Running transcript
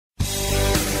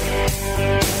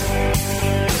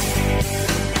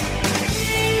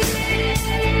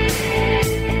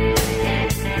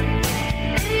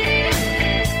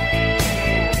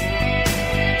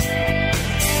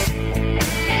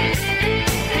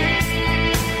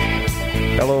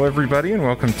Hello, everybody, and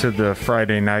welcome to the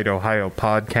Friday Night Ohio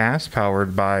podcast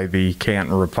powered by the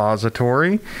Canton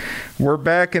Repository. We're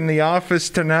back in the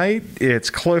office tonight. It's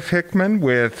Cliff Hickman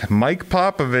with Mike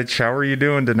Popovich. How are you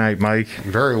doing tonight, Mike?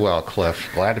 Very well,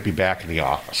 Cliff. Glad to be back in the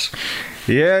office.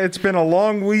 Yeah, it's been a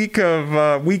long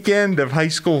weekend of high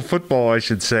school football, I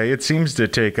should say. It seems to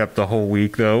take up the whole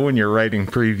week, though, when you're writing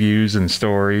previews and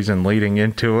stories and leading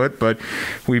into it. But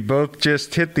we both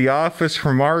just hit the office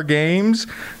from our games.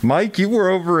 Mike, you were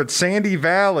over at Sandy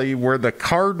Valley where the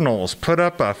Cardinals put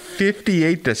up a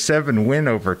 58-7 win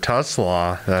over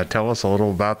Tuslaw. Tell us a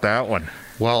little about that one.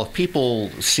 Well, if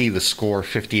people see the score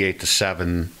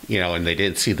 58-7, and they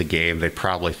didn't see the game, they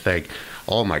probably think,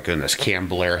 oh my goodness, Cam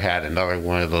Blair had another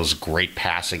one of those great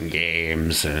passing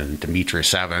games, and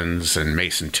Demetrius Evans and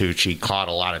Mason Tucci caught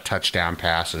a lot of touchdown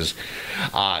passes.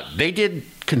 They did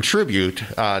contribute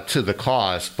to the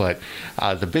cause, but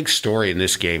the big story in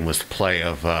this game was the play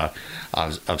of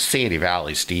Sandy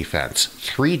Valley's defense.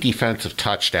 3 defensive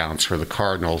touchdowns for the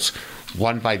Cardinals,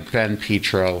 one by Ben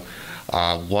Petro,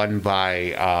 one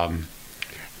by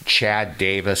Chad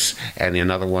Davis, and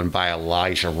another one by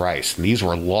Elijah Rice. And these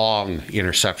were long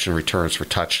interception returns for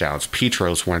touchdowns.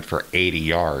 Petro's went for 80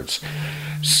 yards.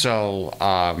 So,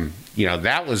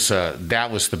 that was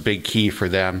the big key for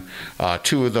them.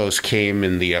 2 of those came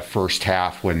in the first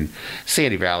half when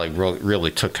Sandy Valley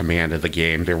really took command of the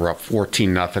game. They were up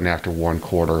 14-0 after one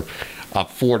quarter, up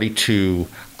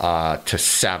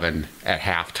 42-7 at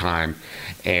halftime,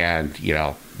 and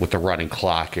with the running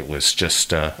clock, it was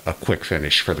just a quick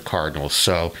finish for the Cardinals.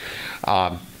 So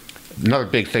another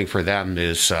big thing for them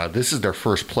is this is their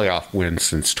first playoff win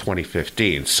since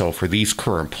 2015. So for these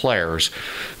current players,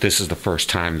 this is the first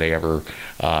time they ever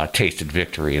tasted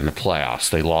victory in the playoffs.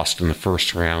 They lost in the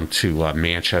first round to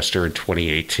Manchester in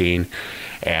 2018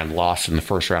 and lost in the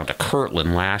first round to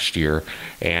Kirtland last year.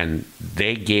 And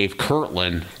they gave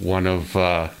Kirtland, one of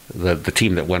the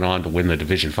team that went on to win the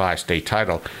Division V state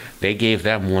title, they gave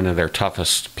them one of their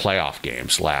toughest playoff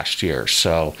games last year.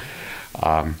 So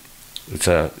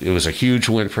it was a huge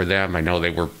win for them. I know they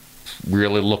were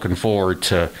really looking forward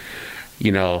to,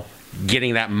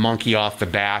 getting that monkey off the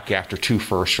back after 2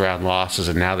 first-round losses,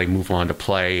 and now they move on to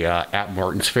play at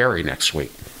Martin's Ferry next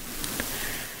week.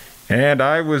 And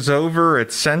I was over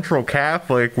at Central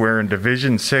Catholic, where in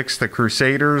Division VI, the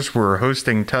Crusaders were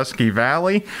hosting Tusky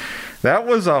Valley. That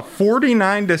was a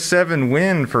 49-7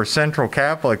 win for Central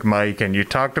Catholic, Mike, and you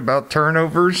talked about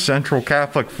turnovers. Central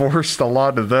Catholic forced a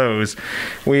lot of those.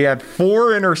 We had 4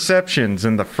 interceptions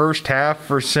in the first half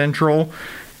for Central.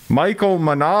 Michael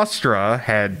Monastra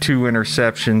had 2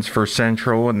 interceptions for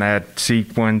Central in that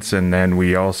sequence, and then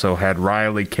we also had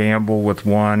Riley Campbell with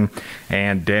 1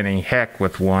 and Denny Heck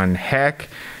with 1. Heck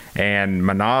and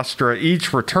Monastra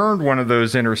each returned one of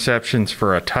those interceptions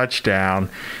for a touchdown,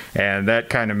 and that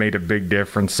kind of made a big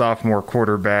difference. Sophomore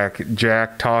quarterback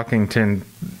Jack Talkington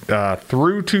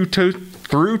threw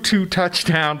two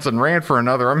touchdowns and ran for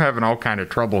another. I'm having all kind of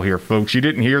trouble here, folks. You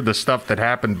didn't hear the stuff that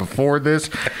happened before this,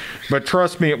 but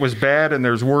trust me, it was bad, and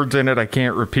there's words in it I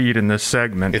can't repeat in this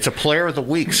segment. It's a Player of the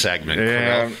Week segment.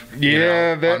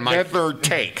 On my third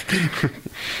take.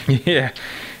 Yeah.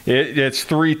 It's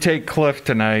 3-take Cliff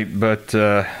tonight, but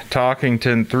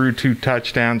Talkington threw 2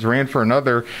 touchdowns, ran for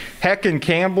another. Heck and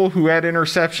Campbell, who had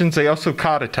interceptions, they also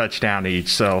caught a touchdown each.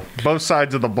 So both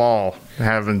sides of the ball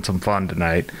having some fun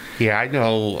tonight. Yeah, I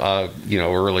know,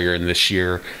 earlier in this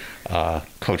year,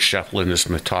 Coach Jeff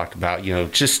Lindesmith talked about,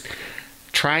 just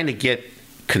trying to get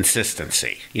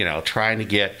consistency, trying to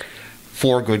get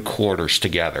 4 good quarters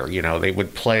together. They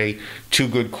would play 2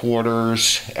 good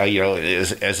quarters,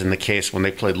 as in the case when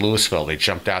they played Louisville. They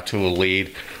jumped out to a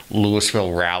lead.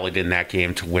 Louisville rallied in that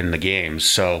game to win the game.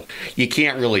 So you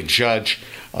can't really judge,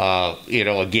 a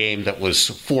game that was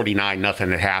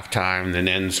 49-0 at halftime and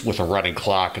ends with a running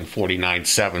clock and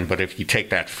 49-7. But if you take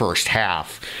that first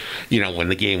half, when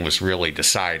the game was really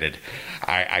decided,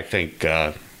 I think,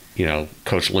 Coach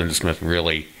Lindesmith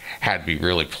really had to be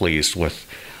really pleased with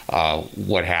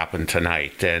what happened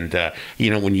tonight. And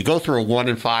when you go through a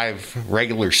 1-5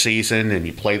 regular season and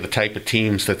you play the type of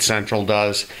teams that Central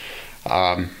does,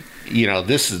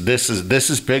 this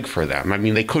is big for them. I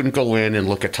mean, they couldn't go in and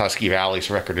look at Tusky Valley's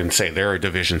record and say they're a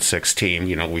Division VI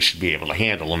team. We should be able to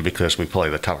handle them because we play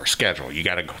the tougher schedule. You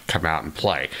got to come out and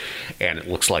play, and it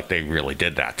looks like they really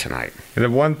did that tonight. The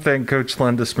one thing Coach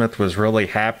Lindesmith was really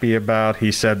happy about,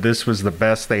 he said this was the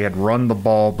best they had run the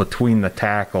ball between the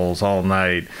tackles all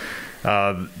night.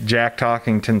 Jack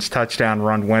Talkington's touchdown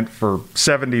run went for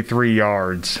 73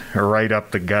 yards, right up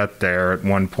the gut there at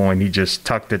one point. He just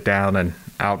tucked it down and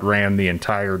outran the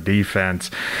entire defense.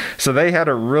 So they had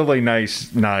a really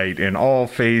nice night in all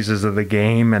phases of the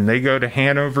game, and they go to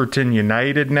Hanoverton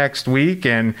United next week,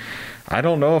 and I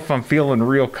don't know if I'm feeling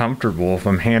real comfortable if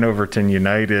I'm Hanoverton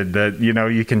United. That,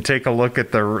 you can take a look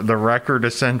at the record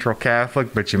of Central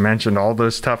Catholic, but you mentioned all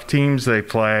those tough teams they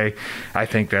play. I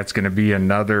think that's going to be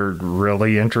another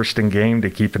really interesting game to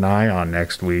keep an eye on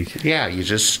next week. Yeah, you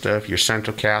just if you're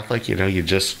Central Catholic, you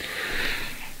just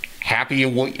happy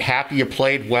you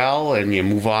played well, and you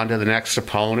move on to the next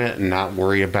opponent and not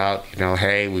worry about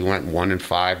hey, we went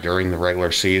 1-5 during the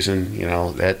regular season.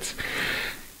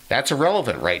 That's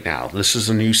irrelevant right now. This is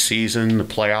a new season. The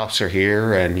playoffs are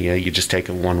here, and you just take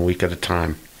it 1 week at a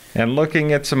time. And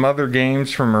looking at some other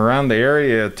games from around the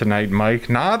area tonight, Mike,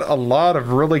 not a lot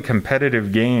of really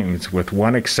competitive games, with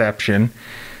one exception.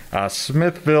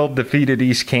 Smithville defeated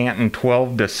East Canton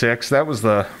 12-6. That was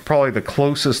probably the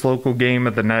closest local game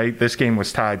of the night. This game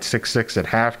was tied 6-6 at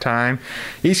halftime.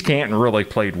 East Canton really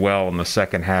played well in the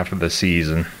second half of the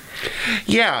season.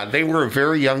 Yeah, they were a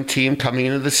very young team coming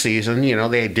into the season.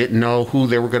 They didn't know who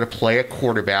they were going to play at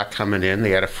quarterback coming in. They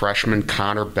had a freshman,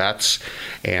 Connor Betts,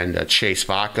 and Chase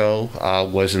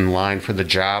Vaco was in line for the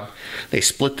job. They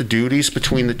split the duties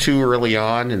between the two early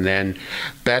on, and then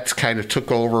Betts kind of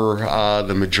took over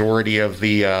the majority of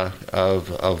the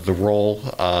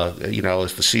role,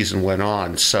 as the season went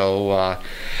on. So,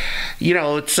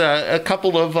 it's a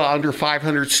couple of under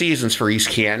 500 seasons for East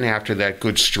Canton after that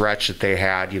good stretch that they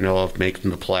had, of making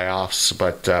the playoffs.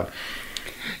 But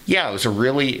it was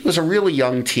a really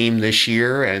young team this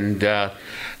year, and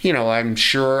I'm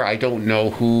sure, I don't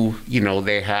know who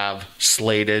they have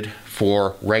slated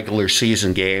for regular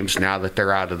season games now that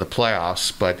they're out of the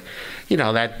playoffs, but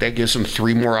that gives them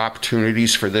 3 more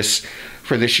opportunities for this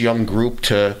young group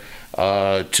to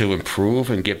improve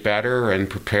and get better and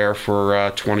prepare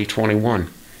for 2021.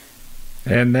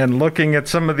 And then looking at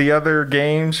some of the other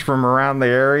games from around the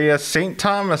area, St.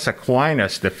 Thomas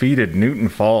Aquinas defeated Newton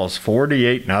Falls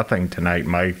 48-0 tonight,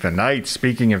 Mike. The Knights,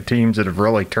 speaking of teams that have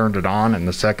really turned it on in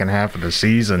the second half of the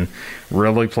season,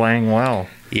 really playing well.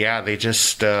 Yeah, they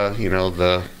just,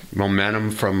 the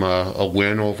momentum from a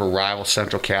win over rival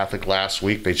Central Catholic last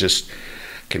week, they just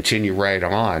continue right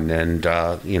on. And,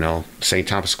 St.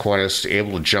 Thomas Aquinas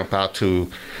able to jump out to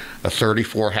a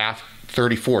 34-0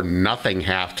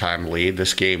 halftime lead.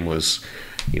 This game was,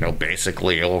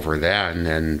 basically over then.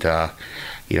 And, a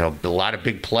lot of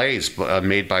big plays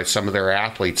made by some of their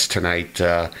athletes tonight.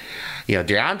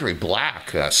 DeAndre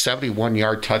Black, a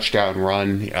 71-yard touchdown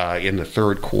run in the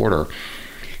third quarter.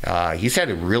 He's had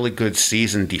a really good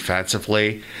season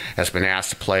defensively, has been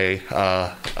asked to play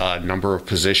a number of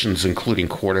positions, including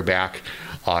quarterback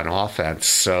on offense.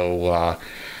 So,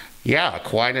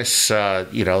 Aquinas,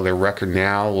 their record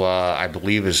now, I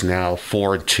believe, is now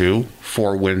 4-2,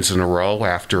 4 wins in a row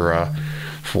after an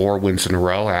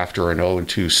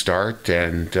 0-2 start.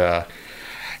 And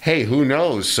hey, who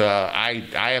knows? I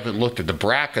haven't looked at the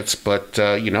brackets, but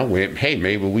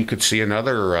maybe we could see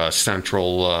another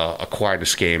Central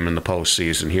Aquinas game in the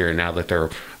postseason here now that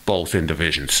they're both in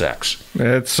Division 6.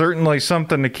 It's certainly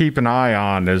something to keep an eye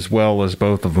on, as well as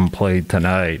both of them played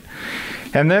tonight.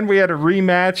 And then we had a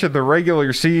rematch of the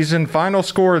regular season. Final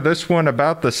score of this one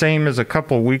about the same as a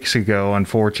couple weeks ago,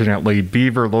 unfortunately.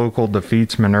 Beaver Local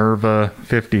defeats Minerva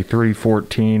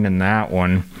 53-14 in that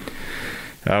one.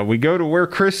 We go to where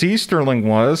Chris Easterling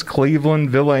was, Cleveland,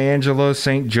 Villa Angela,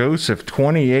 St. Joseph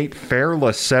 28,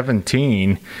 Fairless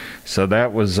 17. So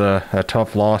that was a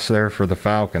tough loss there for the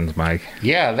Falcons, Mike.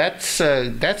 Yeah, that's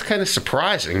kind of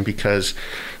surprising because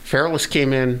Fairless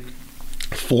came in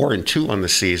 4-2 on the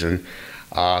season.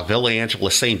 Villa Angela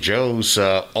St. Joe's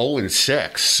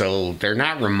 0-6, so they're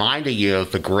not reminding you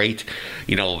of the great,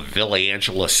 Villa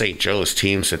Angela St. Joe's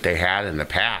teams that they had in the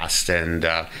past. And,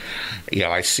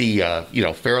 I see,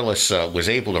 Fairless was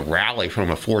able to rally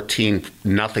from a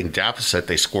 14-0 deficit.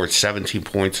 They scored 17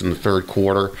 points in the third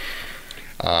quarter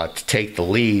to take the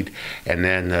lead, and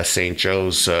then St.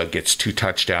 Joe's gets 2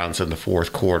 touchdowns in the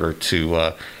fourth quarter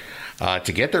to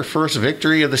get their first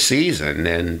victory of the season.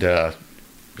 And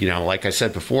like I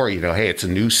said before, hey, it's a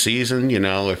new season.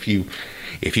 If you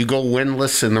go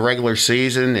winless in the regular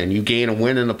season and you gain a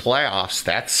win in the playoffs,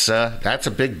 that's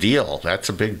a big deal. That's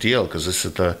a big deal because this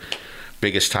is the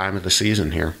biggest time of the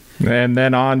season here. And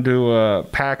then on to a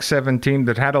Pac-7 team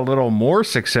that had a little more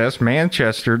success.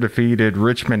 Manchester defeated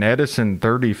Richmond Edison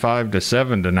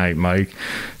 35-7 tonight, Mike.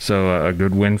 So a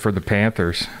good win for the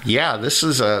Panthers. Yeah, this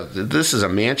is a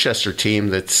Manchester team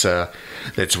that's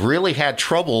really had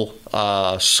trouble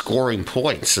scoring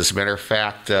points. As a matter of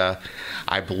fact,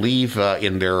 I believe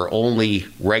in their only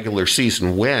regular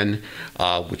season win,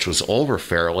 which was over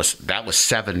Fairless, that was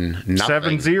 7-0.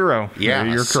 7-0. Yeah,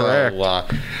 you're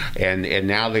correct. And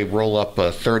now they roll up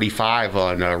 35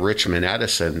 on Richmond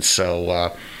Edison.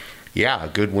 So, a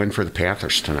good win for the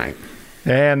Panthers tonight.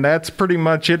 And that's pretty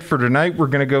much it for tonight. We're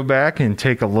going to go back and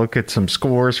take a look at some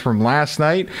scores from last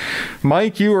night.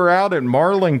 Mike, you were out at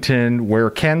Marlington, where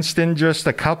Kenston, just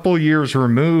a couple years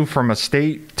removed from a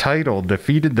state title,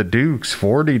 defeated the Dukes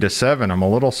 40-7. I'm a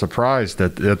little surprised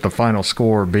at the final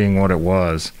score being what it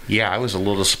was. Yeah, I was a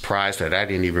little surprised that I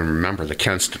didn't even remember that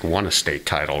Kenston won a state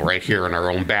title right here in our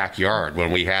own backyard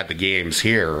when we had the games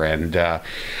here. And,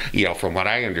 from what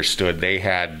I understood, they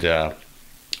had...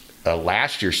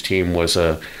 last year's team was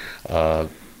a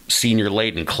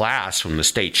senior-laden class from the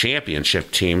state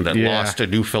championship team that lost to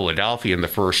New Philadelphia in the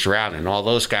first round, and all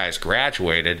those guys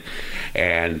graduated,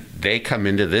 and they come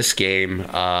into this game.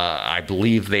 I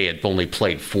believe they had only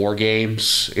played 4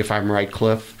 games, if I'm right,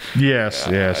 Cliff. Yes.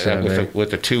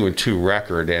 With a 2-2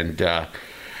 record, and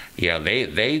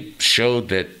they showed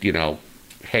that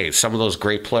hey, some of those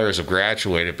great players have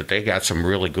graduated, but they got some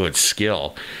really good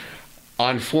skill.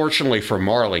 Unfortunately for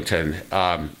Marlington,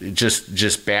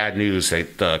 just bad news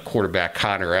that the quarterback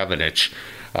Connor Evanich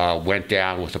went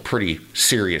down with a pretty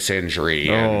serious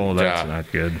injury. Oh, that's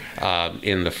not good.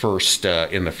 In the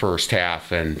first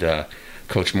half, and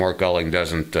Coach Mark Gulling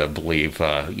doesn't believe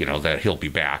that he'll be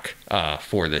back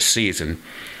for this season.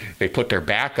 They put their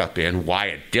backup in,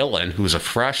 Wyatt Dillon, who's a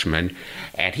freshman,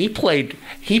 and he played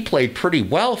pretty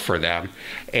well for them,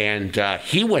 and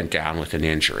he went down with an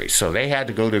injury. So they had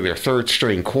to go to their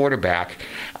third-string quarterback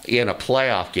in a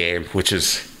playoff game, which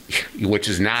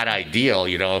is not ideal,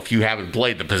 if you haven't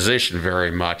played the position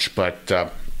very much. But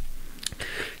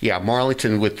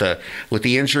Marlington with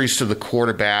the injuries to the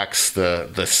quarterbacks,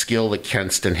 the skill that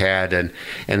Kenston had, and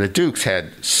the Dukes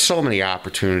had so many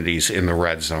opportunities in the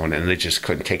red zone, and they just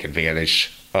couldn't take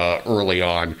advantage early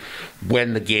on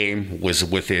when the game was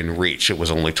within reach. It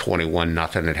was only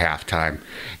 21-0 at halftime,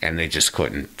 and they just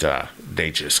couldn't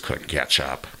catch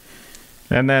up.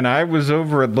 And then I was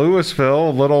over at Louisville,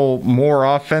 a little more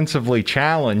offensively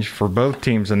challenged for both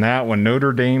teams in that one.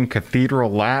 Notre Dame-Cathedral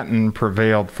Latin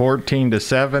prevailed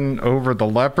 14-7 over the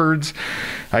Leopards.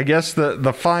 I guess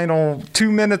the final 2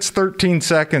 minutes, 13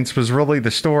 seconds was really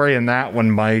the story in that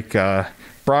one, Mike.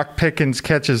 Brock Pickens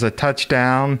catches a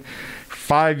touchdown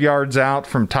 5 yards out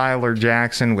from Tyler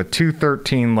Jackson with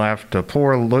 2:13 left to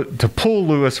pull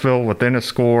Louisville within a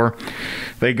score.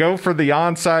 They go for the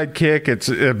onside kick. It's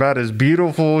about as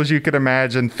beautiful as you could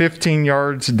imagine. 15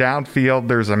 yards downfield.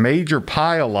 There's a major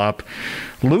pile up.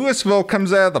 Louisville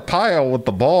comes out of the pile with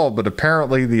the ball, but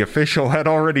apparently the official had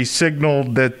already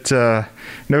signaled that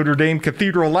Notre Dame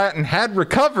Cathedral Latin had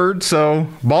recovered. So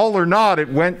ball or not, it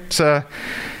went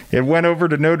over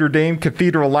to Notre Dame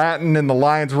Cathedral Latin, and the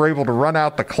Lions were able to run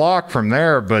out the clock from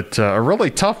there. But a really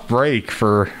tough break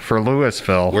for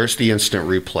Louisville. Where's the instant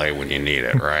replay when you need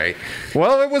it, right?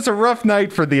 Well, it was a rough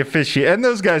night for the officiate, and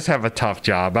those guys have a tough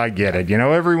job. I get it.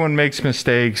 Everyone makes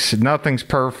mistakes. Nothing's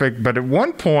perfect. But at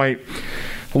one point,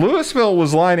 Louisville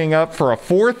was lining up for a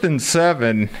 4th and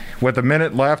 7 with a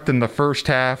minute left in the first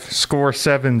half, score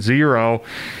 7-0.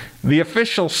 The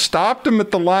official stopped him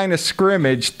at the line of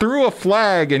scrimmage, threw a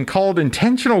flag, and called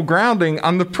intentional grounding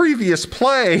on the previous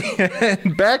play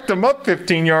and backed him up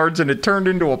 15 yards, and it turned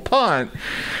into a punt.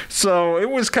 So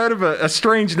it was kind of a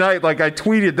strange night. Like I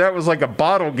tweeted, that was like a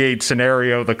Bottlegate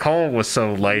scenario. The call was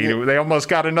so late. They almost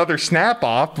got another snap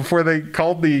off before they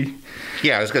called the...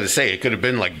 Yeah, I was going to say, it could have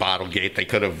been like Bottlegate. They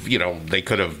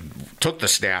could have took the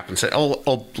snap and said,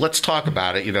 "Oh, let's talk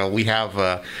about it. We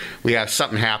have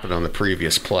something happen on the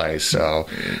previous play." So,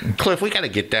 Cliff, we got to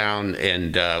get down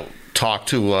and talk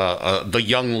to the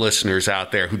young listeners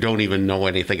out there who don't even know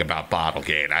anything about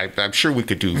Bottlegate. I'm sure we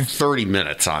could do 30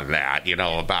 minutes on that.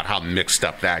 About how mixed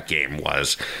up that game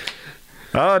was.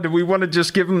 Do we want to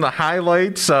just give them the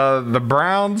highlights? The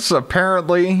Browns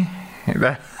apparently.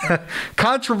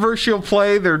 Controversial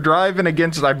play. They're driving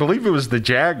against, I believe it was the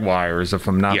Jaguars, if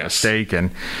I'm not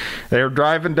mistaken. They were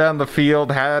driving down the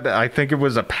field, I think it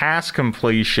was a pass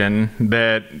completion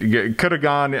that could have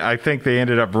gone. I think they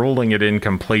ended up ruling it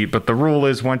incomplete, but the rule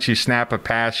is once you snap a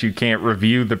pass, you can't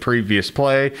review the previous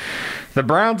play. The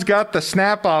Browns got the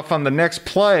snap off on the next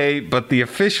play, but the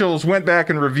officials went back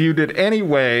and reviewed it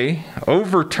anyway,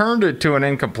 overturned it to an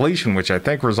incompletion, which I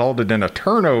think resulted in a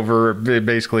turnover. It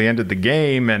basically ended the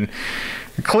game. And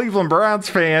Cleveland Browns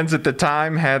fans at the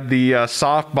time had the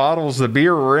soft bottles the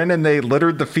beer were in, and they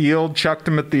littered the field, chucked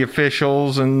them at the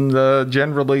officials, and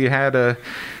generally had a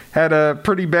had a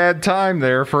pretty bad time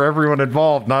there for everyone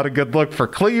involved. Not a good look for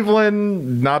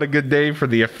Cleveland, not a good day for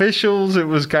the officials. It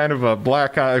was kind of a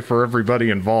black eye for everybody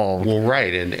involved. Well,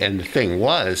 right, and the thing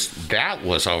was, that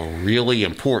was a really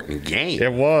important game.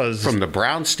 It was. From the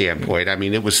Browns standpoint. I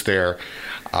mean, it was their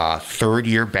third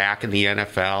year back in the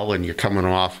NFL, and you're coming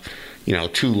off,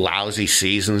 2 lousy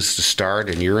seasons to start,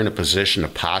 and you're in a position to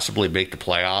possibly make the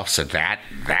playoffs, and that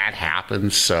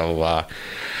happens. So,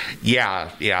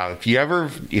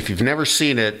 if you've never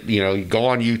seen it, you go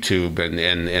on YouTube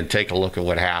and take a look at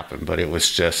what happened. But it was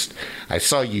just, I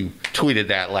saw you tweeted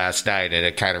that last night, and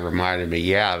it kind of reminded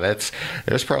me,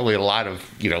 there's probably a lot of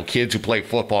kids who play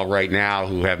football right now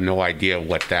who have no idea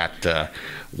what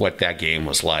that game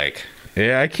was like.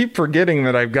 Yeah, I keep forgetting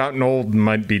that I've gotten old and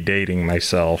might be dating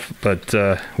myself, but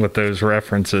with those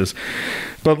references.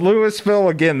 But Louisville,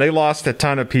 again, they lost a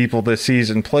ton of people this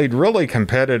season, played really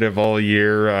competitive all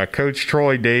year. Coach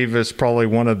Troy Davis, probably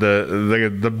one of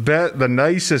the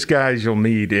nicest guys you'll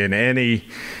meet in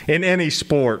any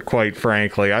sport, quite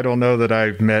frankly. I don't know that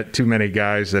I've met too many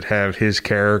guys that have his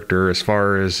character as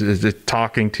far as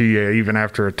talking to you even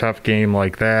after a tough game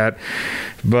like that.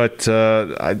 But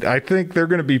I think they're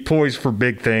going to be poised for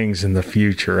big things in the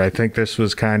future. I think this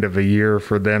was kind of a year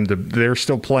for them they're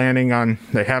still planning on,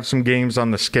 they have some games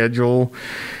on the schedule,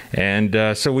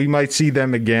 and so we might see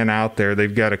them again out there.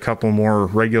 They've got a couple more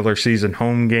regular season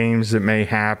home games that may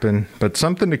happen, but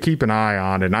something to keep an eye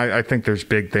on, and I think there's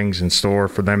big things in store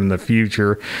for them in the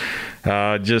future.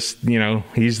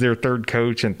 He's their third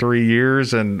coach in 3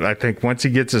 years, and I think once he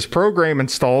gets his program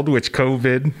installed, which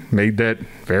COVID made that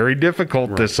very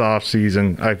difficult this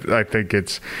offseason, I think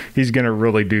he's going to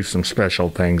really do some special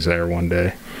things there one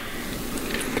day.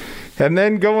 And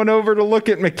then going over to look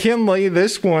at McKinley,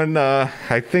 this one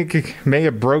I think it may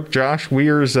have broke Josh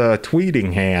Weir's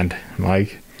tweeting hand,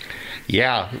 Mike.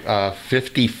 Yeah,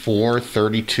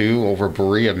 54-32 over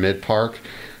Berea Mid-Park.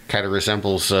 Kind of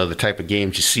resembles the type of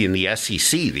games you see in the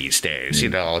SEC these days.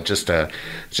 Just a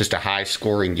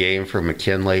high-scoring game for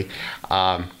McKinley.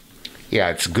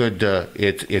 It's good.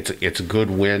 It's a good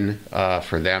win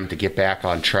for them to get back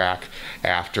on track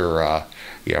after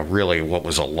really what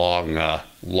was a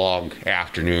long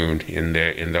afternoon in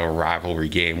their rivalry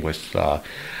game with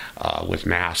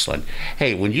Massillon.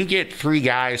 Hey, when you get 3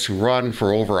 guys who run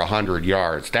for over 100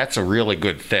 yards, that's a really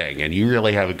good thing, and you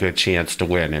really have a good chance to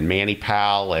win. And Manny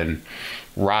Powell and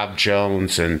Rob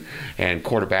Jones and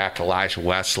quarterback Elijah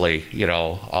Wesley,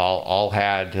 all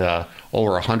had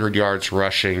over 100 yards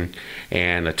rushing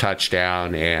and a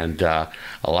touchdown, and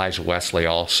Elijah Wesley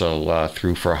also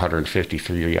threw for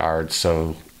 153 yards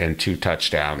and 2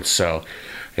 touchdowns. So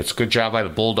it's a good job by the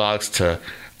Bulldogs to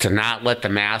not let the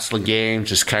Massillon game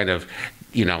just kind of,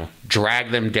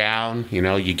 drag them down.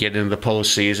 You get into the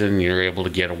postseason, you're able to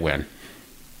get a win.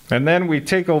 And then we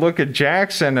take a look at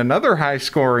Jackson, another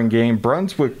high-scoring game.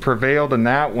 Brunswick prevailed in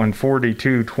that one,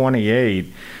 42-28.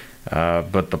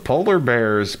 But the Polar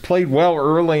Bears played well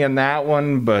early in that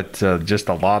one, but just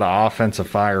a lot of offensive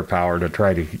firepower to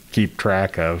try to keep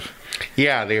track of.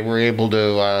 Yeah, they were able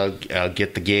to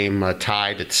get the game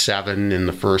tied at 7 in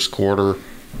the first quarter.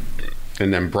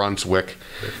 And then Brunswick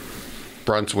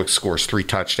scores 3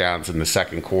 touchdowns in the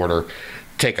second quarter,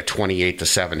 take a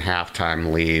 28-7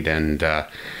 halftime lead, and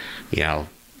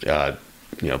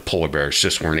Polar Bears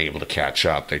just weren't able to catch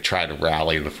up. They tried to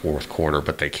rally in the fourth quarter,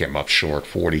 but they came up short,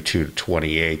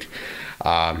 42-28.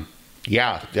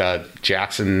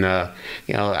 Jackson.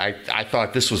 I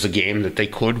thought this was a game that they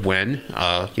could win.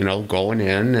 Going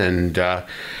in, and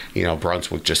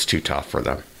Brunswick just too tough for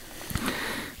them.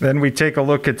 Then we take a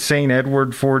look at St.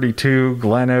 Edward 42,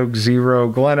 Glen Oak 0.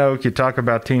 Glen Oak, you talk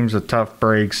about teams with tough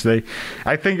breaks. I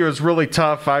think it was really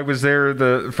tough. I was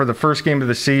there for the first game of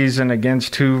the season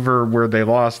against Hoover, where they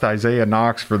lost Isaiah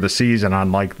Knox for the season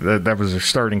on that was their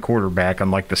starting quarterback on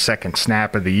the second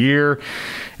snap of the year.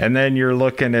 And then you're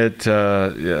looking at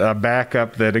a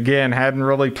backup that, again, hadn't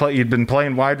really played. He'd been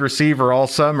playing wide receiver all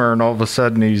summer, and all of a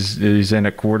sudden he's in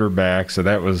at quarterback. So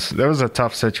that was a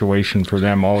tough situation for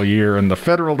them all year. And the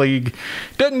Federal League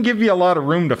doesn't give you a lot of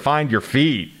room to find your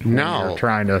feet. No, you're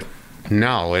trying to.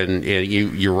 No, and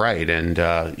you're right. And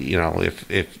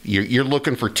if you're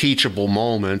looking for teachable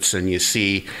moments, and you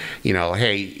see,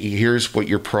 hey, here's what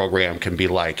your program can be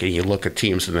like, and you look at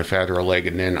teams in the Federal League,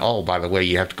 and then, oh, by the way,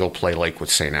 you have to go play Lakewood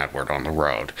St. Edward on the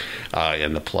road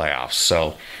in the playoffs.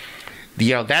 So.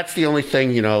 That's the only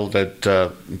thing,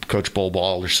 that Coach Bo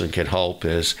Alderson can hope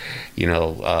is,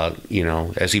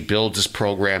 as he builds his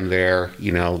program there,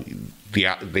 the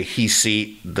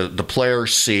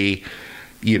players see,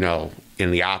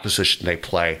 in the opposition they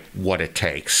play, what it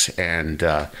takes. And,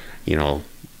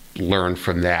 learn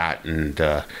from that and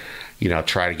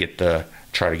try to get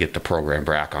the program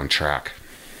back on track.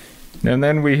 And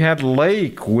then we had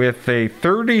Lake with a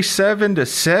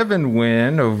 37-7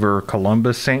 win over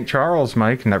Columbus St. Charles,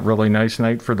 Mike, and that really nice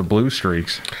night for the Blue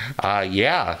Streaks.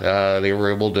 They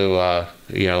were able to,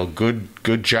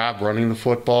 good job running the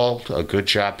football, a good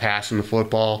job passing the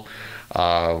football.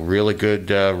 Really good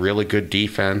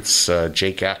defense.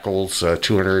 Jake Eccles,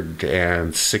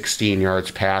 216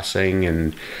 yards passing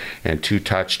and 2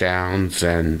 touchdowns.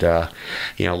 And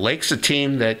Lake's a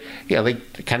team that they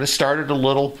kind of started a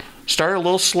little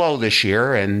slow this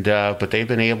year, and but they've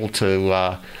been able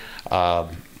to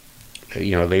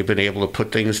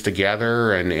put things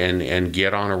together and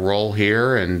get on a roll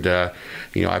here. And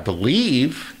I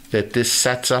believe that this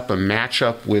sets up a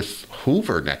matchup with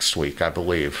Hoover next week, I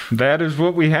believe. That is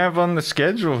what we have on the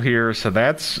schedule here. So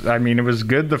it was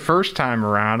good the first time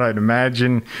around. I'd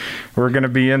imagine we're going to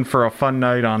be in for a fun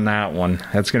night on that one.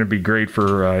 That's going to be great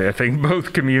for, I think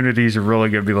both communities are really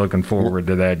going to be looking forward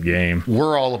to that game.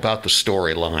 We're all about the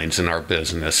storylines in our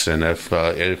business. And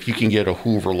if you can get a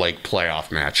Hoover Lake playoff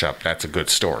matchup, that's a good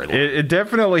storyline. It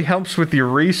definitely helps with your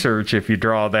research if you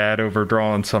draw that over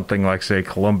drawing something like, say,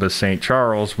 Columbus St.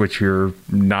 Charles, which you're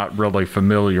not really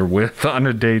familiar with on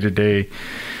a day-to-day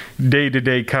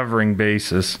covering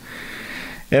basis.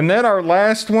 And then our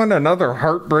last one, another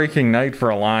heartbreaking night for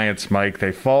Alliance, Mike.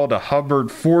 They fall to Hubbard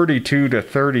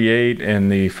 42-38 in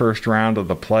the first round of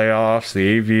the playoffs. The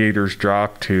Aviators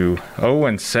dropped to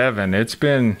 0-7. It's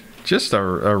been just a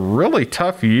really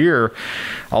tough year.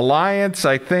 Alliance,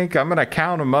 I think, I'm going to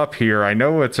count them up here. I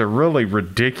know it's a really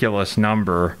ridiculous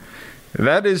number.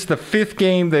 That is the 5th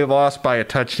game they lost by a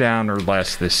touchdown or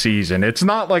less this season. It's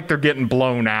not like they're getting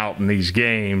blown out in these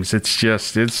games. Talking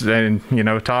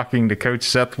to Coach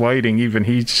Seth Whiting, even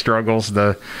he struggles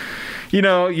to,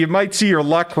 you might see your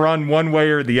luck run one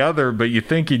way or the other, but you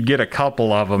think you'd get a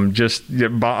couple of them just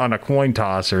on a coin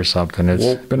toss or something.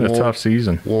 It's been a tough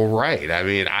season. Well, right. I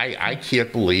mean, I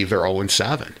can't believe they're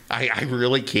 0-7. I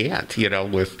really can't,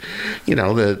 with,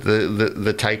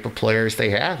 the type of players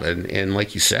they have. And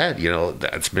like you said,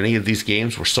 as many of these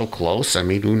games were so close. I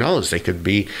mean, who knows? They could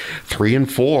be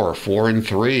 3-4,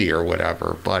 4-3 or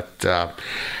whatever. But,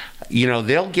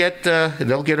 they'll get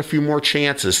a few more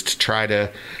chances to try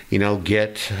to,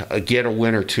 get a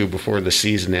win or two before the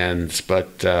season ends.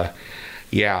 But I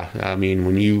mean,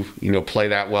 when you play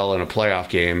that well in a playoff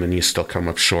game and you still come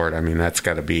up short, I mean that's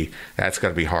got to be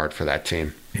hard for that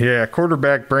team. Yeah,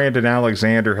 quarterback Brandon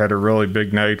Alexander had a really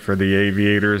big night for the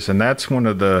Aviators, and it's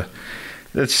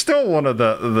still one of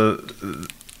the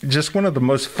just one of the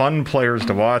most fun players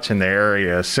to watch in the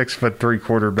area. 6'3"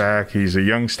 quarterback. He's a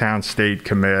Youngstown State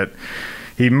commit.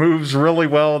 He moves really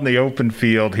well in the open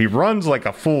field. He runs like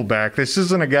a fullback. This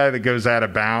isn't a guy that goes out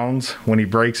of bounds. When he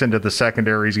breaks into the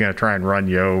secondary, he's going to try and run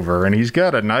you over. And he's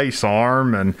got a nice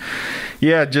arm. And,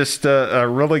 just a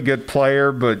really good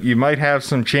player. But you might have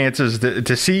some chances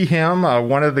to see him.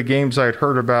 One of the games I'd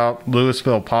heard about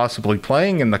Louisville possibly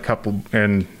playing in the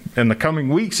coming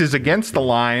weeks is against the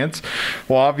Lions.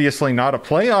 Well, obviously not a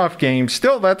playoff game.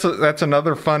 Still, that's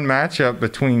another fun matchup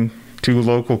between two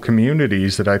local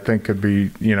communities that I think could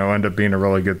be, end up being a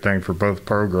really good thing for both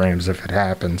programs if it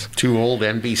happens. Two old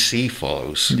NBC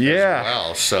foes as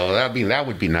well. So that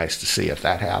would be nice to see if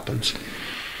that happens.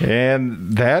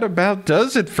 And that about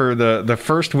does it for the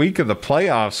first week of the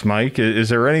playoffs, Mike. Is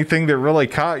there anything that really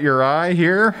caught your eye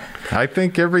here? I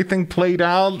think everything played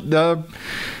out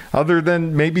other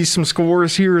than maybe some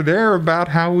scores here or there about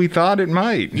how we thought it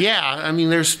might. Yeah, I mean,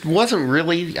 there wasn't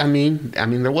really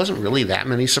that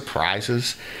many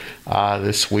surprises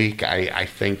this week. I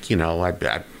think,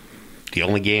 the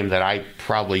only game that I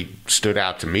probably stood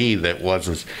out to me that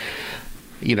wasn't,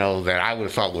 that I would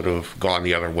have thought would have gone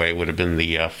the other way would have been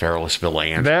the Fairless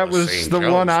Villa. That was the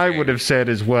one I would have said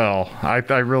as well. I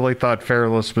really thought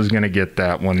Fairless was going to get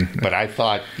that one. But I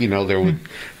thought,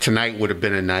 tonight would have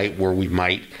been a night where we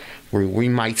might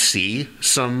see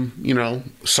some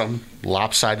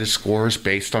lopsided scores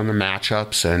based on the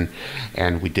matchups,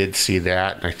 and we did see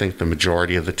that. And I think the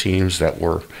majority of the teams that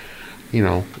were,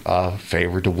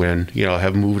 favored to win,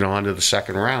 have moved on to the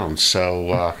second round.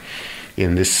 So.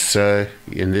 In this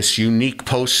unique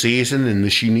postseason, in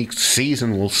this unique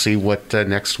season, we'll see what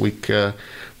next week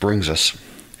brings us.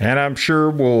 And I'm sure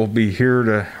we'll be here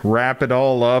to wrap it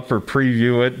all up or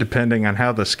preview it, depending on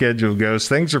how the schedule goes.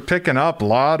 Things are picking up. A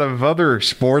lot of other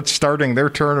sports starting their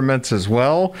tournaments as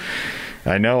well.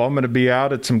 I know I'm going to be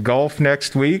out at some golf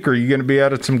next week. Are you going to be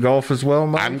out at some golf as well,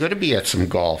 Mike? I'm going to be at some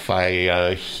golf.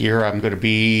 I hear I'm going to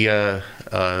be at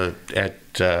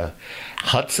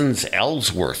Hudson's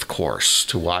Ellsworth course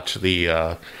to watch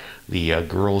the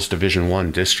girls Division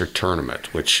I district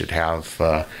tournament, which should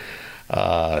have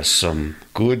some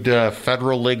good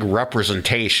Federal League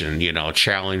representation,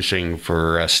 challenging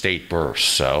for state berths.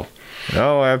 So.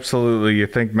 Oh, absolutely. You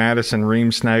think Madison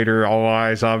Ream-Snyder, all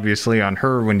eyes obviously on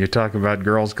her when you talk about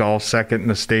girls golf, second in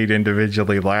the state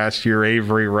individually last year.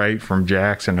 Avery Wright from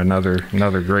Jackson, another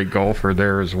great golfer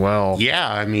there as well.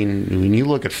 Yeah, I mean, when you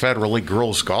look at Federal League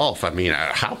girls golf, I mean,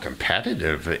 how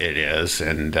competitive it is.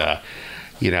 And,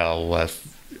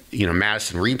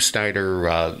 Madison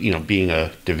Ream-Snyder, being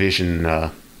a Division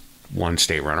I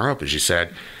state runner-up, as you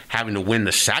said, having to win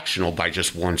the sectional by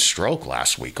just one stroke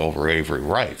last week over Avery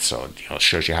Wright. So, it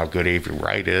shows you how good Avery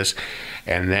Wright is.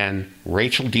 And then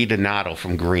Rachel DiDonato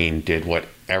from Green did what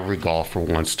every golfer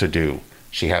wants to do.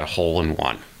 She had a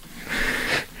hole-in-one.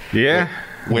 Yeah.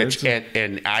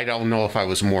 And I don't know if I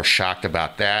was more shocked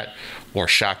about that or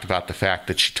shocked about the fact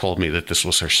that she told me that this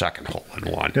was her second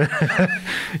hole-in-one.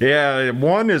 Yeah,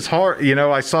 one is hard.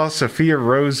 I saw Sophia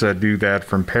Rosa do that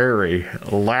from Perry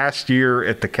last year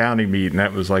at the county meet, and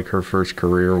that was like her first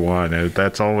career one.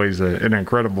 That's always an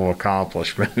incredible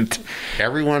accomplishment.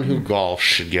 Everyone who golfs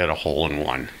should get a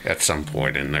hole-in-one at some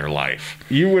point in their life.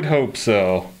 You would hope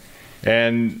so.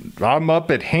 And I'm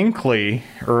up at Hinckley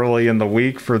early in the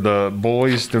week for the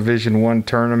boys Division I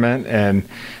tournament, and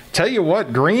tell you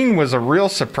what, Green was a real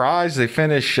surprise. They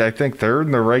finished, I think, third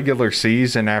in the regular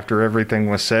season after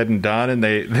everything was said and done, and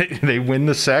they win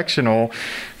the sectional.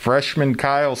 Freshman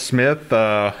Kyle Smith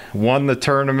won the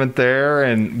tournament there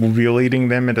and will be leading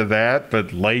them into that,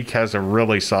 but Lake has a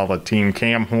really solid team.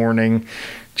 Cam Horning,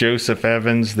 Joseph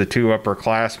Evans, the two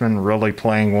upperclassmen, really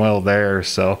playing well there.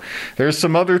 So there's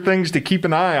some other things to keep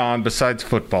an eye on besides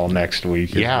football next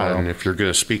week. Yeah, and if you're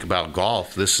going to speak about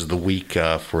golf, this is the week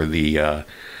for the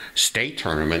state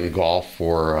tournament in golf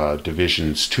for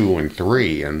Divisions 2 and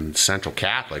 3. And Central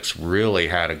Catholics really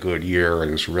had a good year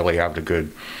and is really having a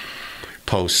good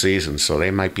postseason. So they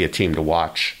might be a team to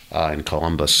watch in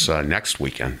Columbus next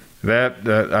weekend. That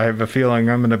I have a feeling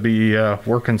I'm going to be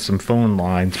working some phone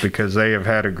lines because they have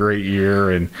had a great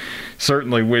year, and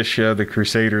certainly wish the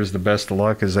Crusaders the best of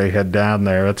luck as they head down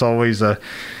there. It's always a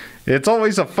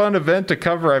fun event to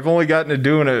cover. I've only gotten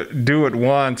to do it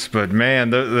once, but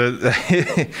man,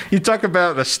 you talk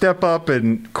about a step up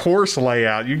in course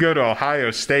layout. You go to Ohio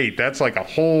State, that's like a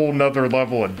whole nother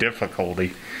level of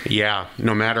difficulty. Yeah,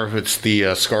 no matter if it's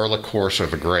the Scarlet course or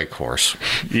the Gray course.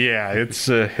 Yeah,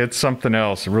 it's something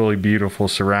else. Really beautiful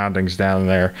surroundings down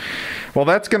there. Well,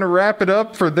 that's going to wrap it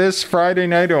up for this Friday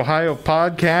Night Ohio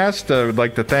podcast. I would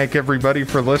like to thank everybody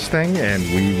for listening, and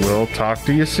we will talk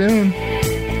to you soon.